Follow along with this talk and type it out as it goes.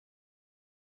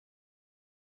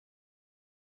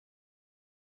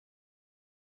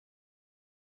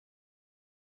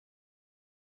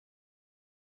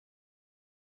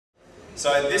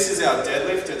So this is our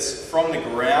deadlift. It's from the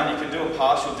ground. You can do a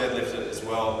partial deadlift as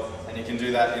well, and you can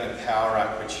do that in a power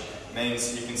rack, which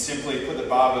means you can simply put the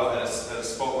barbell at a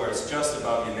spot where it's just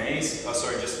above your knees,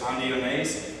 just under your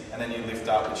knees, and then you lift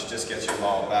up, which just gets you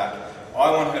lower back.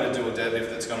 I want her to do a deadlift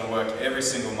that's going to work every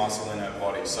single muscle in her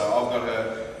body. So I've got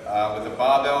her with a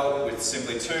barbell with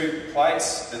simply 2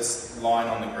 plates that's lying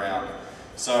on the ground.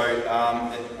 So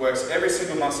it works every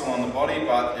single muscle on the body,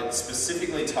 but it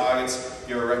specifically targets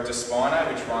your erector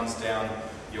spinae, which runs down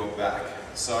your back.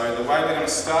 So the way we're going to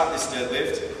start this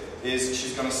deadlift is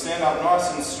she's going to stand up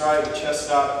nice and straight with chest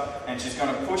up, and she's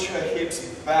going to push her hips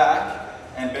back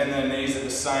and bend her knees at the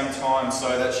same time so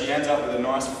that she ends up with a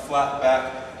nice flat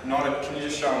back. Can you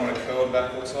just show them what a curled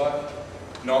back looks like?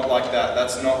 Not like that.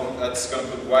 That's going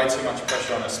to put way too much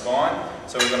pressure on her spine.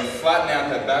 So we're going to flatten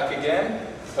out her back again.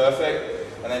 Perfect.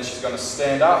 And then she's going to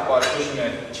stand up by pushing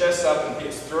her chest up and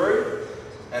hips through.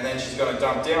 And then she's going to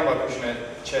dump down by pushing her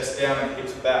chest down and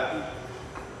hips back.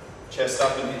 Chest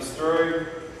up and hips through,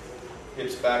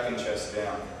 hips back and chest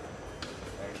down.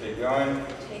 And keep going. Do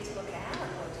you need to look out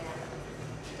or down?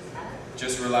 Doesn't matter.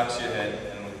 Just relax your head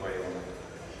and look where you want it.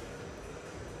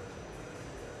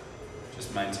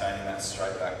 Just maintaining that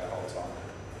straight back the whole time.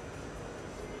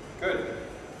 Good.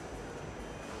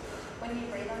 When you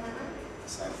breathe on that one?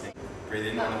 Same thing. Breathe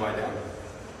in on the way down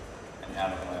and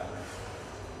out on the way